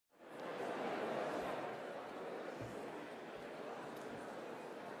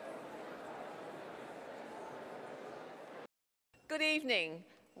Good evening.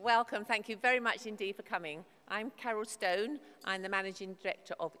 Welcome. Thank you very much indeed for coming. I'm Carol Stone. I'm the Managing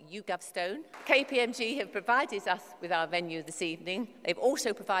Director of YouGov Stone. KPMG have provided us with our venue this evening. They've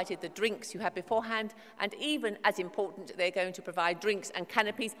also provided the drinks you had beforehand, and even as important, they're going to provide drinks and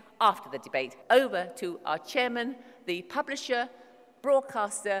canopies after the debate. Over to our chairman, the publisher,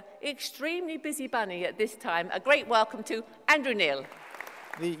 broadcaster, extremely busy bunny at this time. A great welcome to Andrew Neil.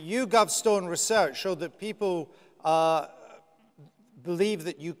 The YouGov Stone research showed that people believe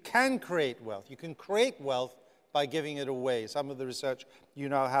that you can create wealth. You can create wealth by giving it away. Some of the research you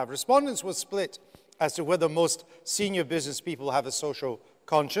now have. Respondents were split as to whether most senior business people have a social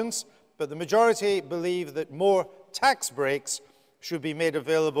conscience, but the majority believe that more tax breaks should be made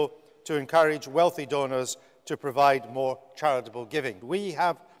available to encourage wealthy donors to provide more charitable giving. We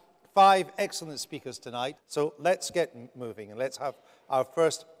have 5 excellent speakers tonight, so let's get moving, and let's have our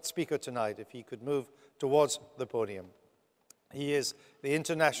first speaker tonight, if he could move towards the podium. He is the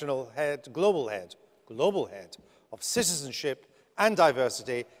international head, global head of citizenship and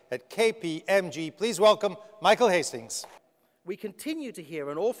diversity at KPMG. Please welcome Michael Hastings. We continue to hear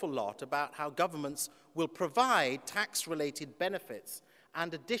an awful lot about how governments will provide tax-related benefits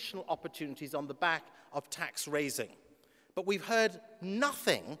and additional opportunities on the back of tax raising. But we've heard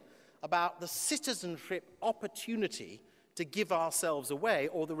nothing about the citizenship opportunity to give ourselves away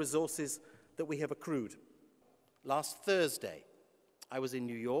or the resources that we have accrued. Last Thursday, I was in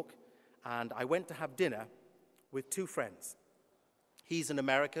New York, and I went to have dinner with 2 friends. He's an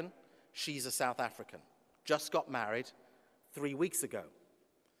American, she's a South African. Just got married 3 weeks ago.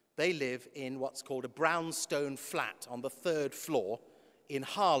 They live in what's called a brownstone flat on the 3rd floor in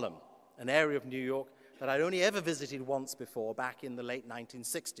Harlem, an area of New York that I'd only ever visited once before, back in the late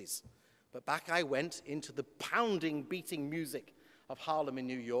 1960s. But back I went into the pounding, beating music of Harlem in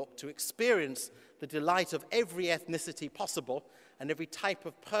New York to experience the delight of every ethnicity possible and every type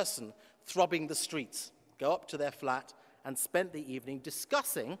of person throbbing the streets. Go up to their flat and spent the evening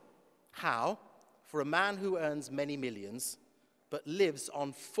discussing how, for a man who earns many millions but lives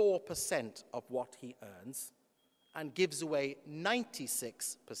on 4% of what he earns and gives away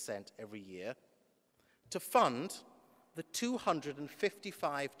 96% every year, to fund the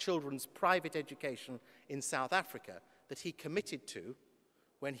 255 children's private education in South Africa that he committed to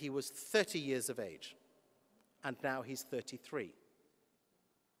when he was 30 years of age, and now he's 33.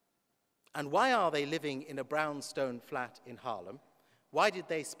 And why are they living in a brownstone flat in Harlem? Why did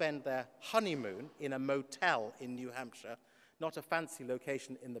they spend their honeymoon in a motel in New Hampshire, not a fancy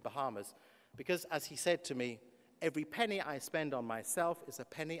location in the Bahamas? Because, as he said to me, every penny I spend on myself is a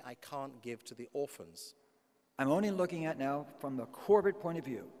penny I can't give to the orphans. I'm only looking at now from the corporate point of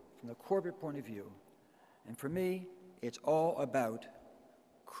view, And for me, it's all about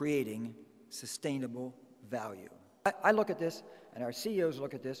creating sustainable value. I look at this, and our CEOs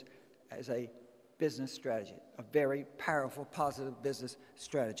look at this, as a business strategy, a very powerful, positive business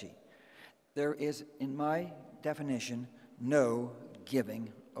strategy. There is, in my definition, no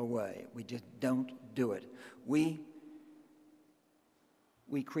giving away. We just don't do it. We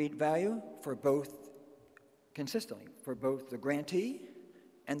create value for both, consistently, for both the grantee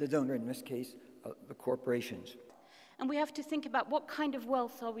and the donor, in this case, the corporations. And we have to think about what kind of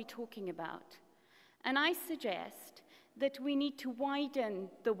wealth are we talking about. And I suggest that we need to widen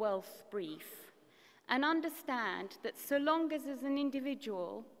the wealth brief and understand that so long as an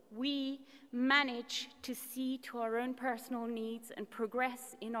individual we manage to see to our own personal needs and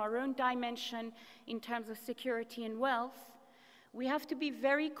progress in our own dimension in terms of security and wealth, we have to be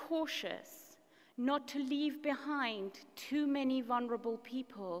very cautious not to leave behind too many vulnerable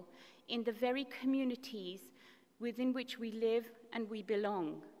people in the very communities within which we live and we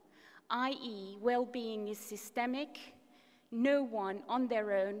belong, i.e., well-being is systemic. No one on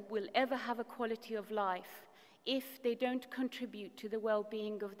their own will ever have a quality of life if they don't contribute to the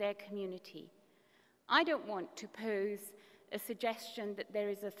well-being of their community. I don't want to pose a suggestion that there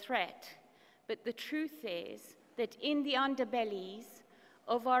is a threat, but the truth is that in the underbellies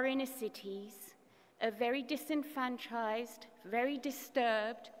of our inner cities, a very disenfranchised, very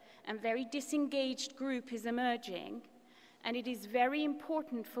disturbed, and very disengaged group is emerging, and it is very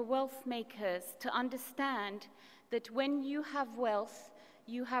important for wealth makers to understand that when you have wealth,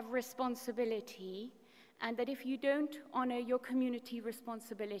 you have responsibility, and that if you don't honor your community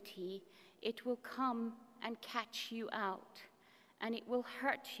responsibility, it will come and catch you out, and it will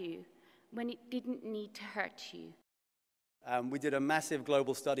hurt you when it didn't need to hurt you. We did a massive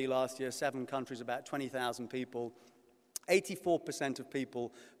global study last year, 7 countries, about 20,000 people. 84% of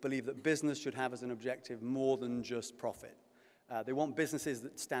people believe that business should have as an objective more than just profit. They want businesses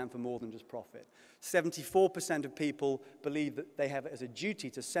that stand for more than just profit. 74% of people believe that they have it as a duty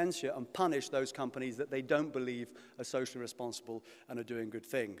to censure and punish those companies that they don't believe are socially responsible and are doing good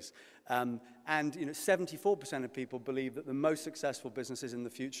things. And 74% of people believe that the most successful businesses in the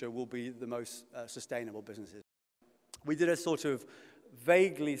future will be the most sustainable businesses. We did a sort of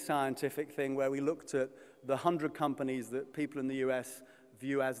vaguely scientific thing where we looked at the 100 companies that people in the US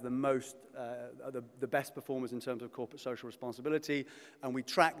view as the most, the best performers in terms of corporate social responsibility, and we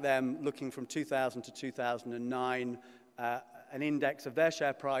tracked them looking from 2000 to 2009, an index of their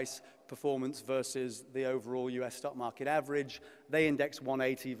share price performance versus the overall US stock market average. They index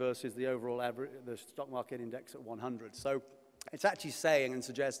 180 versus the overall average, the stock market index at 100. So it's actually saying and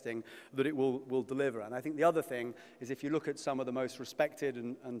suggesting that it will deliver. And I think the other thing is if you look at some of the most respected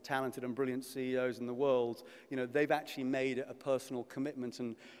and talented and brilliant CEOs in the world, they've actually made it a personal commitment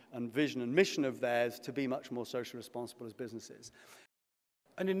and vision and mission of theirs to be much more socially responsible as businesses.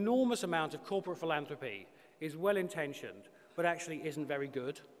 An enormous amount of corporate philanthropy is well-intentioned, but actually isn't very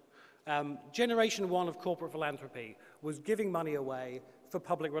good. Generation one of corporate philanthropy was giving money away for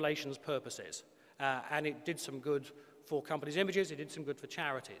public relations purposes, and it did some good for companies' images, it did some good for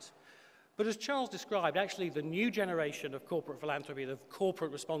charities. But as Charles described, actually the new generation of corporate philanthropy, of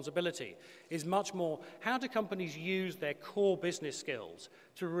corporate responsibility, is much more how do companies use their core business skills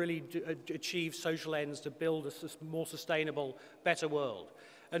to really achieve social ends, to build a more sustainable, better world.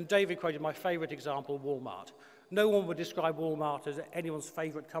 And David quoted my favorite example, Walmart. No one would describe Walmart as anyone's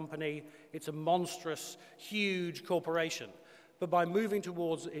favorite company. It's a monstrous, huge corporation. But by moving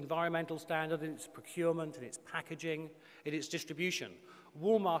towards environmental standards in its procurement, in its packaging, in its distribution,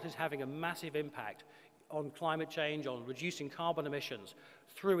 Walmart is having a massive impact on climate change, on reducing carbon emissions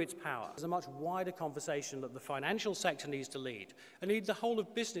through its power. There's a much wider conversation that the financial sector needs to lead, and indeed the whole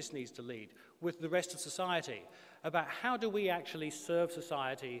of business needs to lead with the rest of society about how do we actually serve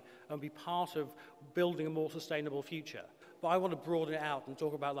society and be part of building a more sustainable future. But I want to broaden it out and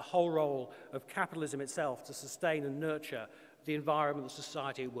talk about the whole role of capitalism itself to sustain and nurture the environment that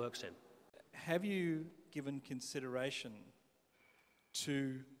society works in. Have you given consideration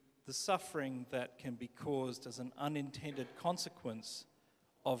to the suffering that can be caused as an unintended consequence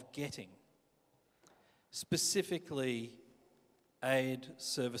of getting, specifically aid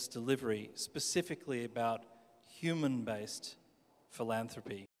service delivery, specifically about human-based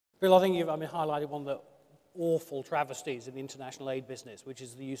philanthropy? Bill, I think you've highlighted one of the awful travesties in the international aid business, which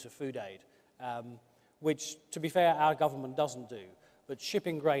is the use of food aid. Which, to be fair, our government doesn't do. But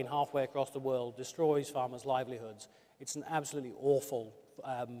shipping grain halfway across the world destroys farmers' livelihoods. It's an absolutely awful,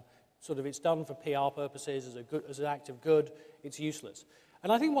 it's done for PR purposes, as an act of good, it's useless.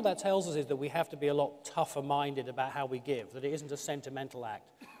 And I think what that tells us is that we have to be a lot tougher-minded about how we give, that it isn't a sentimental act.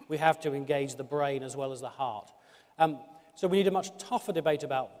 We have to engage the brain as well as the heart. So we need a much tougher debate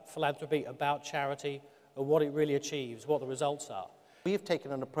about philanthropy, about charity, and what it really achieves, what the results are. We have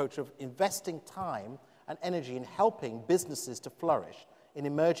taken an approach of investing time and energy in helping businesses to flourish in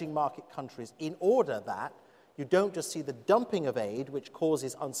emerging market countries in order that you don't just see the dumping of aid, which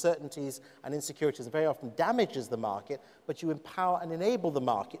causes uncertainties and insecurities and very often damages the market, but you empower and enable the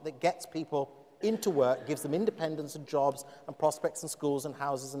market that gets people into work, gives them independence and jobs and prospects and schools and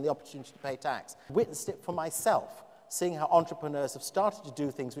houses and the opportunity to pay tax. I witnessed it for myself, seeing how entrepreneurs have started to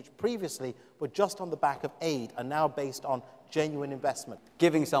do things which previously were just on the back of aid and now based on genuine investment.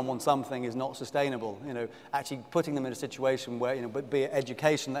 Giving someone something is not sustainable. Actually putting them in a situation where, be it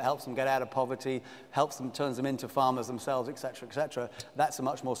education that helps them get out of poverty, helps them, turns them into farmers themselves, etc., that's a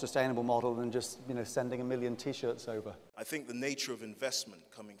much more sustainable model than just, sending 1 million T-shirts over. I think the nature of investment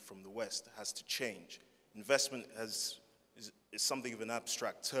coming from the West has to change. Investment is something of an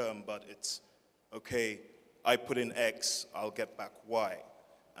abstract term, but it's, okay, I put in X, I'll get back Y.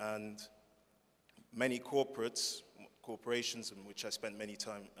 And many corporations in which I spent many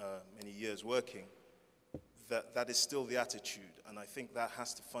years working, that is still the attitude. And I think that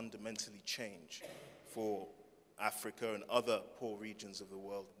has to fundamentally change for Africa and other poor regions of the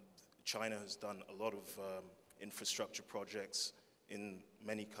world. China has done a lot of infrastructure projects in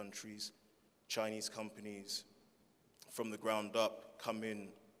many countries. Chinese companies from the ground up come in,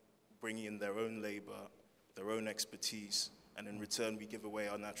 bringing in their own labor, their own expertise, and in return we give away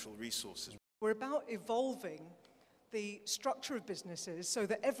our natural resources. We're about evolving the structure of businesses so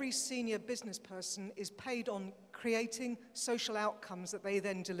that every senior business person is paid on creating social outcomes that they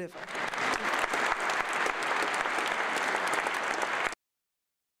then deliver.